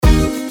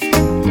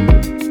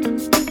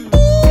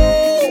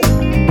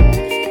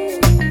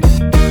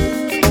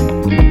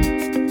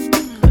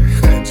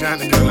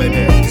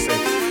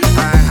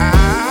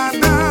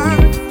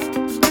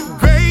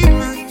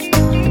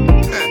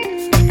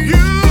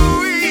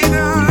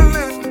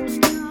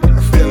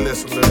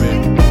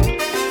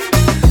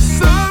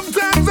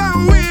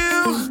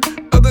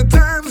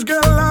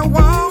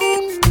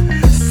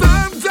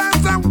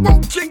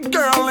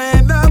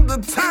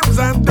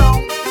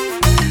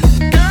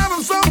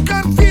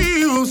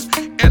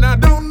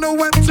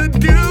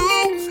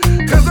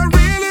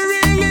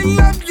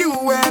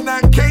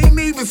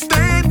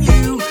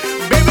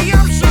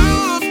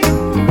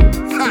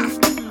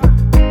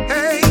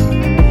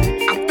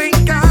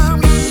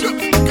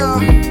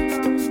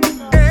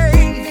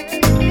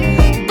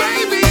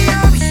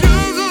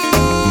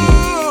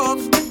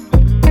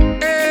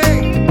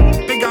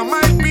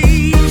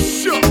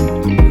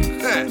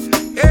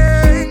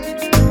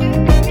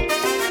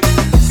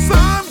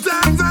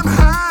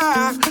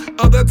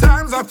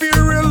I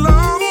feel real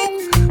low.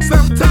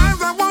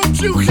 Sometimes I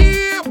want you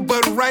here,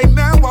 but right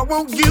now I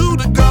want you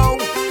to go.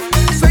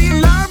 Say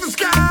your love is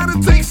kinda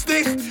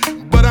tasty,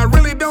 but I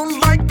really don't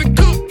like to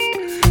cook.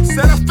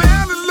 Said I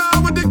fell in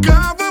love with the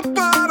cover,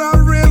 but I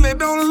really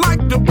don't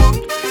like the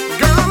book.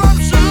 Girl, I'm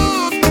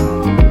shook.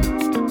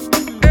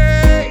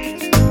 Hey,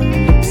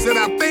 said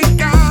I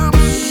think I'm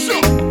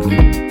shook.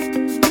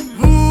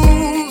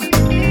 Ooh,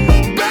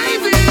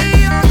 baby,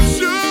 I'm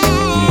shook.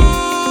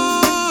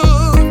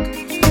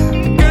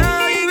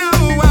 Girl, you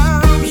know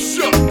I'm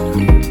shook.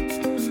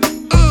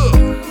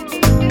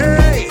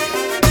 Hey,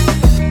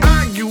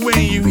 argue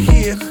when you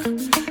here,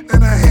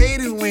 and I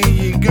hate it when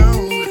you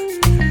gone.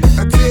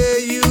 I tell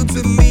you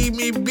to leave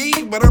me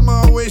be, but I'm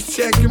always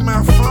checking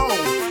my phone.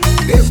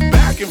 This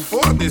back and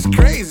forth is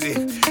crazy,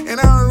 and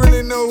I don't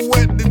really know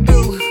what to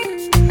do.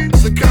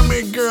 So come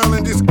here, girl,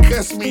 and just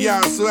cuss me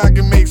out so I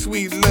can make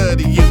sweet love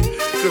to you.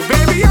 'Cause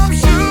baby, I'm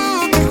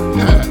shook.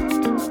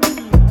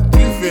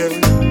 You feel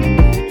it?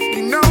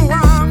 You know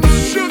I'm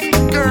shook,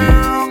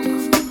 girl.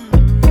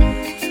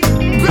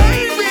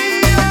 Baby,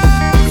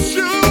 I'm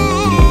shook.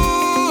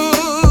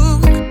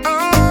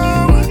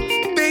 Oh,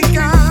 think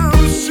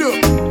I'm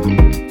shook.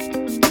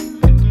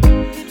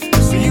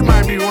 So you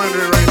might be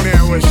wondering right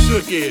now what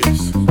shook is.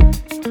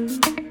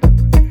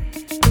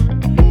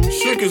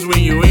 Shook is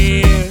when you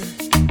in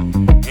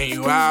and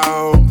you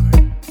out.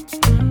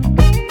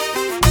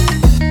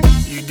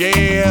 You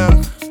there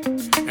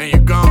and you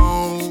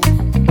gone.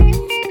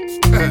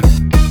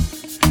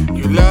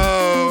 You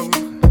love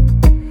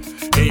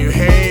and you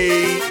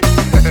hate.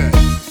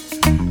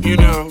 You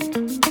know,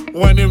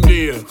 one of them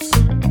deals.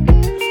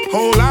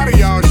 Whole lot of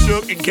y'all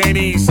shook and can't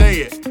even say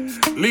it.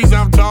 At least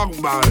I'm talking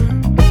about it.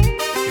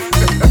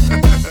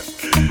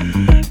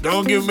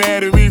 Don't get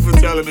mad at me for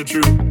telling the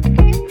truth.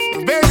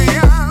 Baby,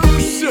 I'm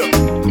shook.